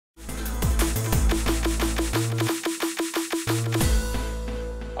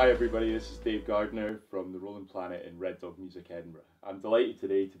Hi everybody, this is Dave Gardner from the Roland Planet in Red Dog Music Edinburgh. I'm delighted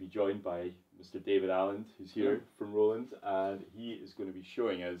today to be joined by Mr. David Åhlund, who's here from Roland, and he is going to be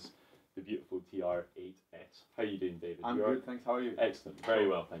showing us the beautiful TR-8s. How are you doing, David? I'm good, thanks. How are you? Excellent, very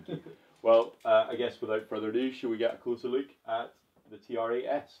well, thank you. Well, I guess without further ado, shall we get a closer look at the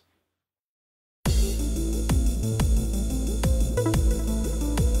TR-8s?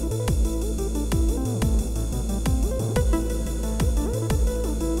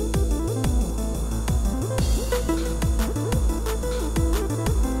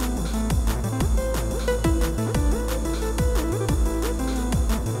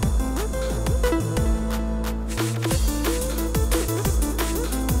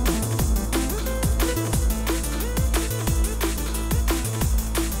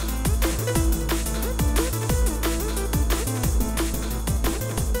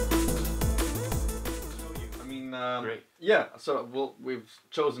 Yeah, so we've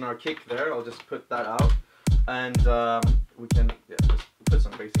chosen our kick there. I'll just put that out, and we can just put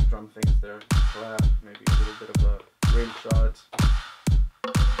some basic drum things there. Clap, maybe a little bit of a rim shot.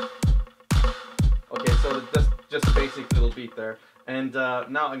 Okay, so just a basic little beat there, and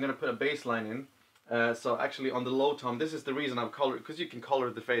now I'm gonna put a bass line in. So actually on the low tom, this is the reason I've colored, because you can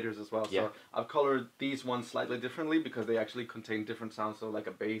color the faders as well. Yeah. So I've colored these ones slightly differently because they actually contain different sounds, so like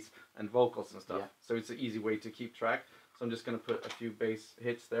a bass and vocals and stuff. Yeah. So it's an easy way to keep track. So I'm just going to put a few bass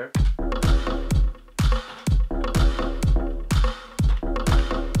hits there.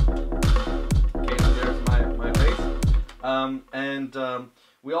 Okay, so there's my bass.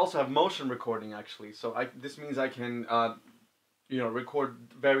 We also have motion recording actually. So this means I can record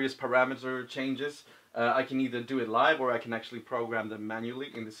various parameter changes. I can either do it live or I can actually program them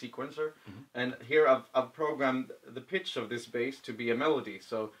manually in the sequencer. And here I've programmed the pitch of this bass to be a melody.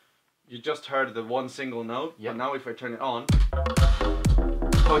 So you just heard the one single note, but now if I turn it on,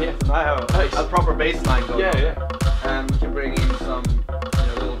 oh yeah, so now I have a proper bass line going on. Yeah. And we can bring in some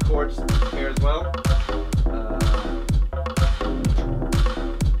little chords here as well.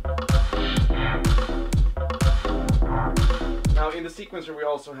 Now in the sequencer we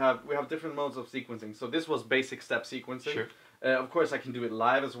also have different modes of sequencing. So this was basic step sequencing. Sure. Of course I can do it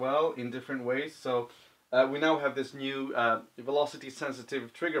live as well in different ways. So we now have this new velocity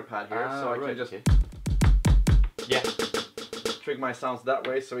sensitive trigger pad here, so I can just trig my sounds that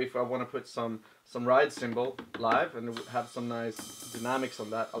way. So if I want to put some ride cymbal live and have some nice dynamics on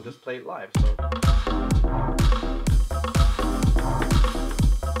that, I'll just play it live. So.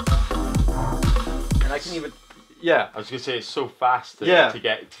 And I can even I was gonna say it's so fast to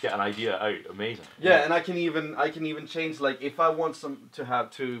get an idea out. Amazing. Yeah, and I can even change, like if I want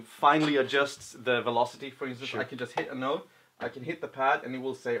to finely adjust the velocity, for instance, I can just hit a note, I can hit the pad and it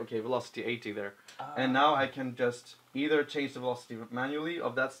will say okay, velocity 80 there. And now I can just either change the velocity manually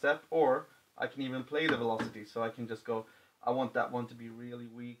of that step, or I can even play the velocity. So I can just go, I want that one to be really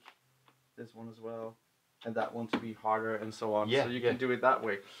weak, this one as well, and that one to be harder, and so on. So you can do it that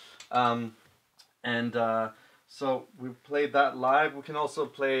way. So we played that live. We can also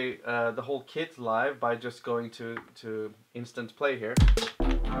play the whole kit live by just going to instant play here.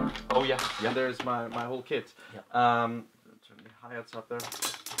 Oh yeah. And there's my whole kit. Turn the hi-hats up there.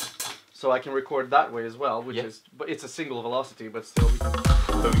 So I can record that way as well, which is, but it's a single velocity, but still we can.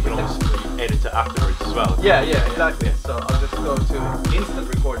 But we can also edit it afterwards as well. Yeah, exactly. So I'll just go to instant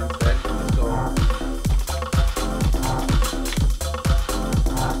record instead. Just go.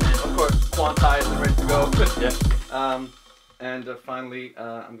 And of course, quantize and ready to go. And finally,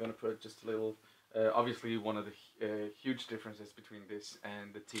 I'm going to put just a little, obviously one of the huge differences between this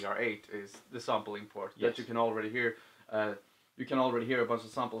and the TR-8 is the sample import that you can already hear. You can already hear a bunch of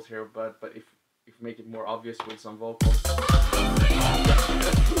samples here, but if you make it more obvious with some vocals.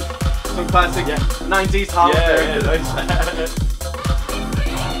 Some classic 90s house there.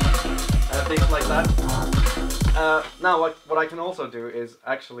 Things like that. Now what I can also do is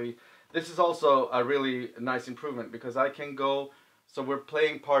actually, this is also a really nice improvement because I can go, so we're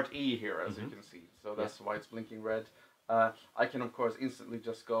playing part E here as you can see, so that's why it's blinking red. I can of course instantly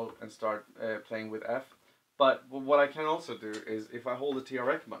just go and start playing with F, but what I can also do is if I hold the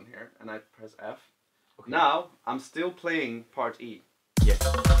TR-8 button here and I press F, now I'm still playing part E.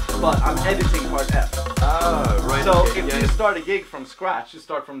 But I'm editing part F. Right. So if you start a gig from scratch, you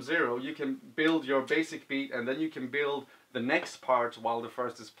start from zero, you can build your basic beat and then you can build the next part while the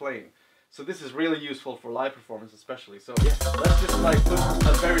first is playing. So this is really useful for live performance especially. So let's just like put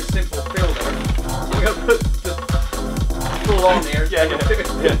a very simple fill there. I'm gonna put just full on here.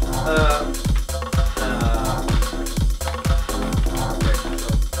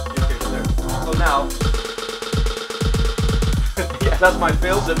 So now That's my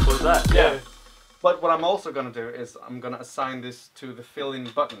fill. Simple as that. Yeah. But what I'm also going to do is I'm going to assign this to the fill-in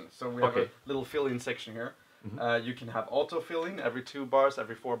button. So we have a little fill-in section here. You can have auto fill-in every 2 bars,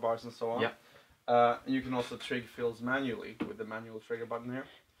 every 4 bars, and so on. Yeah. You can also trigger fills manually with the manual trigger button here.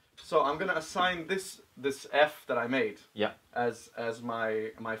 So I'm going to assign this F that I made as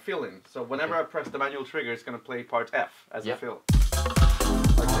my fill-in. So whenever I press the manual trigger, it's going to play part F as a fill.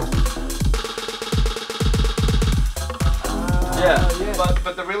 Like this.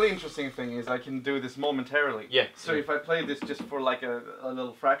 But the really interesting thing is I can do this momentarily. Yeah. So if I play this just for like a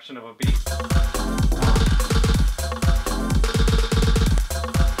little fraction of a beat.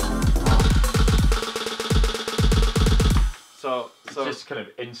 So just kind of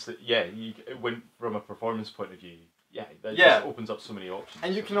instant. Yeah. When from a performance point of view. Yeah, that just opens up so many options.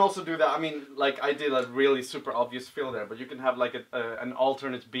 And you can also do that. I mean, like I did a really super obvious fill there, but you can have like an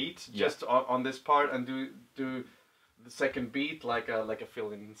alternate beat just on this part and do the second beat like a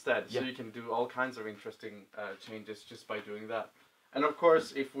fill-in instead. So you can do all kinds of interesting changes just by doing that. And of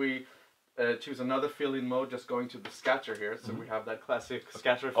course, if we choose another fill-in mode, just going to the scatter here, so we have that classic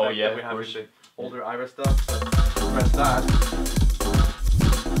scatter effect that we have in the older Ira stuff. So press that.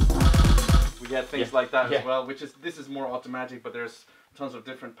 We get things like that as well, this is more automatic, but there's tons of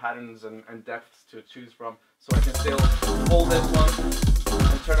different patterns and depths to choose from. So I can still hold this one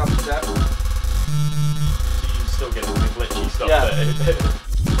and turn up the depth. Still getting the glitchy stuff.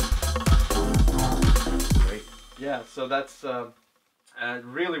 Great. Yeah, so that's a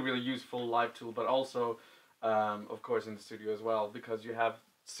really, really useful live tool, but also, of course, in the studio as well, because you have,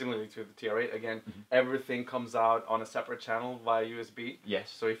 similarly to the TR-8, again, everything comes out on a separate channel via USB.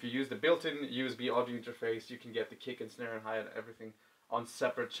 Yes. So if you use the built-in USB audio interface, you can get the kick and snare and hi-hat and everything on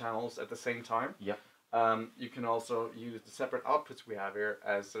separate channels at the same time. Yeah. You can also use the separate outputs we have here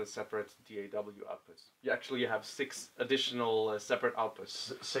as separate DAW outputs. You actually have 6 additional separate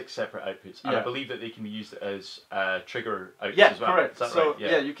outputs. 6 separate outputs. And I believe that they can be used as trigger outputs as well. Correct. Is that so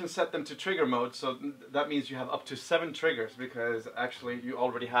right? You can set them to trigger mode. So that means you have up to 7 triggers because actually you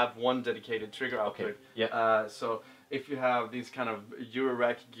already have 1 dedicated trigger output. So if you have these kind of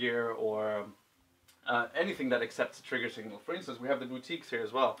Eurorack gear or anything that accepts a trigger signal. For instance, we have the boutiques here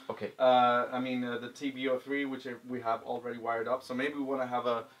as well. Okay. I mean, the TB03, which we have already wired up. So maybe we want to have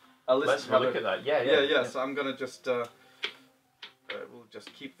a listen. Let's have a look at that. Yeah. So I'm gonna just we'll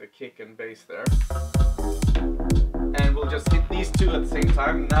just keep the kick and bass there, and we'll just hit these 2 at the same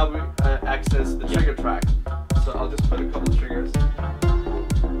time. Now we access the trigger track. So I'll just put a couple of triggers,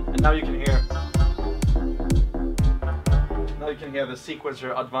 and now you can hear. Now you can hear the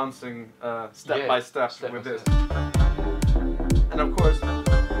sequencer advancing step by step with this. And of course,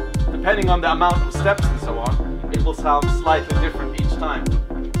 depending on the amount of steps and so on, it will sound slightly different each time.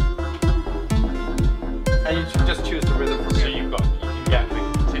 And you should just choose the rhythm from here. So you can get the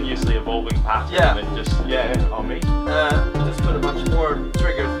continuously evolving pattern and just, on me. Just put a bunch more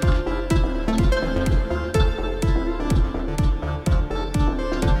triggers.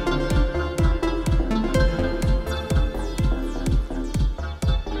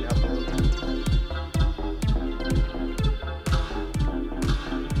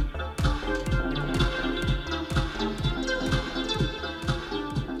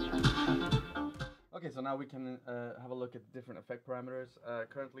 Now we can have a look at different effect parameters.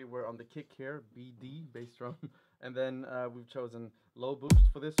 Currently we're on the kick here, BD, bass drum, and then we've chosen low boost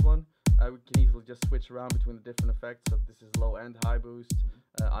for this one. We can easily just switch around between the different effects. So this is low and high boost,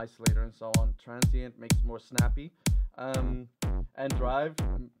 isolator and so on. Transient makes it more snappy. And drive,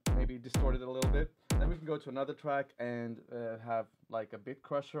 maybe distort it a little bit. Then we can go to another track and have like a bit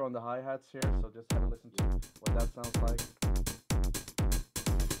crusher on the hi-hats here. So just have a listen to what that sounds like.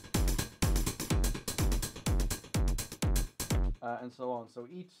 And so on. So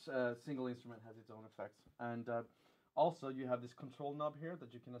each single instrument has its own effects. And also you have this control knob here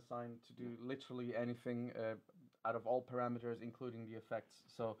that you can assign to do literally anything out of all parameters, including the effects.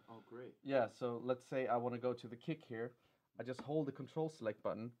 So great. Yeah, so let's say I want to go to the kick here. I just hold the control select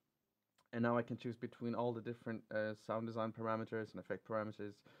button, and now I can choose between all the different sound design parameters and effect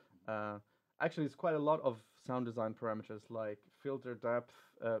parameters. Actually, it's quite a lot of sound design parameters like filter depth,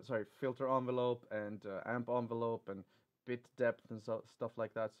 filter envelope and amp envelope and bit depth and stuff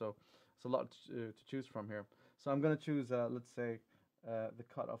like that. So it's a lot to choose from here. So I'm gonna choose, let's say, the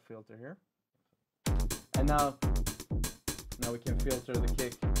cutoff filter here, and now we can filter the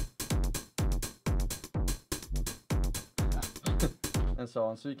kick and so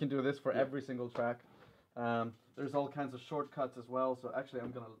on. So you can do this for every single track. There's all kinds of shortcuts as well. So actually,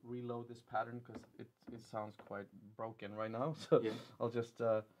 I'm gonna reload this pattern because it sounds quite broken right now. So I'll just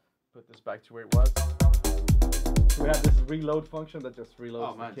put this back to where it was. we have this reload function that just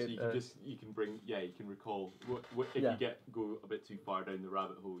reloads Oh man, the so kit. you can bring, you can recall if you go a bit too far down the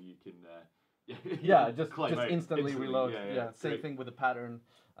rabbit hole, you can just instantly reload. Same thing with the pattern.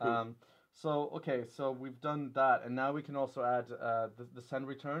 Cool. So we've done that, and now we can also add the send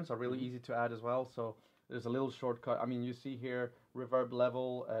returns are really easy to add as well. So there's a little shortcut. I mean, you see here reverb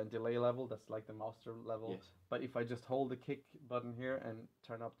level and delay level. That's like the master level. Yes. But if I just hold the kick button here and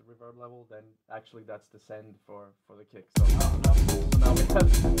turn up the reverb level, then actually that's the send for the kick. So now we have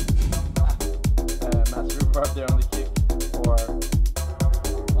master reverb there on the kick or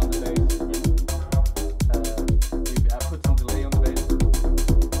on the bass. I put some delay on the bass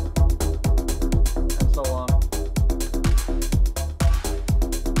and so on.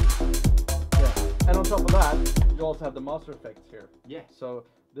 Yeah, and on top of that, you also have the master effects here. Yeah. So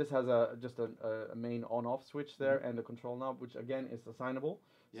this has just a main on-off switch there and a control knob, which again is assignable.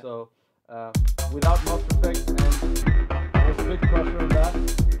 Yeah. So without master effects, and there's a big crusher in that.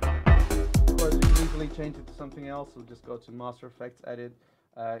 Of course, you can easily change it to something else. We'll just go to master effects, edit.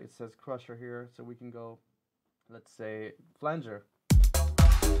 It says crusher here, so we can go, let's say, flanger.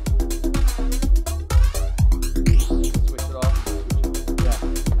 Switch it off.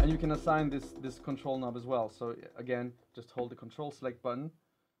 Yeah, and you can assign this control knob as well. So again, just hold the control select button,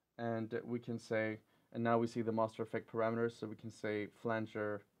 and we can say, and now we see the master effect parameters. So we can say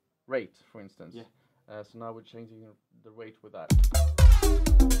flanger rate, for instance. Yeah. So now we're changing the rate with that.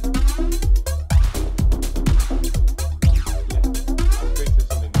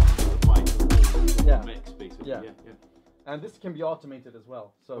 Mix, basically. Yeah. And this can be automated as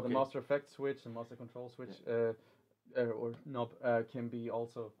well. So the master effect switch and master control switch or knob can be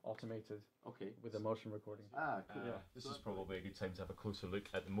also automated with the motion recording. Cool. This is probably a good time to have a closer look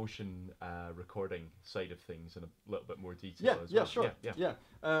at the motion recording side of things in a little bit more detail as well. Sure.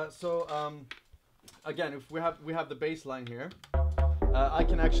 So again, if we have the bass line here, I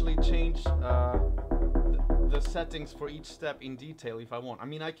can actually change the settings for each step in detail if I want. I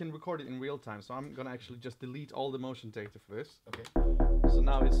mean, I can record it in real time, so I'm gonna actually just delete all the motion data for this. Okay. So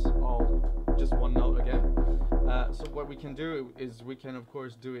now it's all just one note again. So what we can do is we can of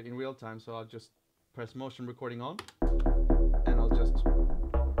course do it in real time. So I'll just press motion recording on, and I'll just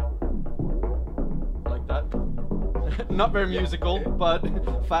like that. Not very musical, but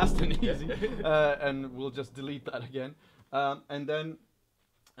fast and easy. And we'll just delete that again. And then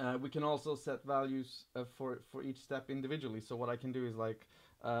we can also set values for each step individually. So what I can do is like,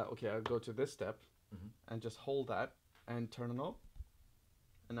 okay, I'll go to this step and just hold that and turn it on.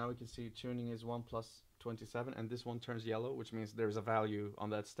 And now we can see tuning is 1 plus 27, and this one turns yellow, which means there's a value on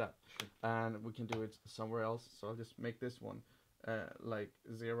that step. And we can do it somewhere else. So I'll just make this one like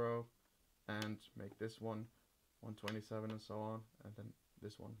 0, and make this one 127 and so on, and then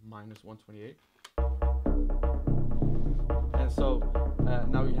this one minus 128. And so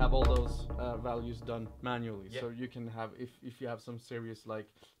now you have all those values done manually. So you can have, if you have some serious like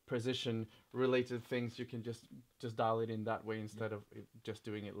precision related things, you can just dial it in that way instead of just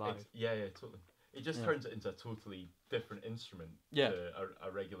doing it live. Totally. It just turns it into a totally different instrument to a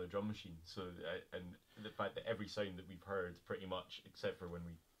regular drum machine. So and the fact that every sound that we've heard pretty much, except for when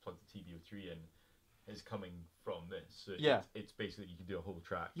we plugged the TB03 in, is coming from this. So it's basically, you can do a whole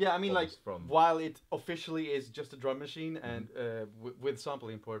track. Yeah, I mean, like, while it officially is just a drum machine and with sample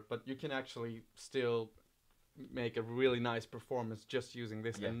import, but you can actually still make a really nice performance just using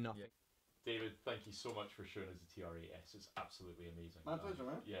this and nothing. David, thank you so much for showing us the TR-8s. It's absolutely amazing. My pleasure,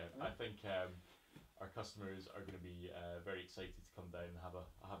 man. I think our customers are going to be very excited to come down and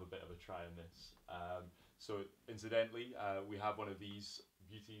have a bit of a try on this. So incidentally, we have one of these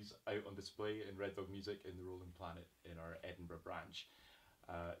beauties out on display in Red Dog Music in the Roland Planet in our Edinburgh branch.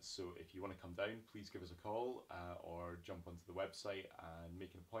 So if you want to come down, please give us a call or jump onto the website and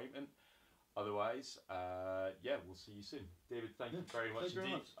make an appointment. Otherwise, we'll see you soon. David, thank you very much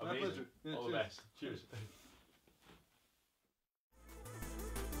indeed. Amazing. All the best. Cheers.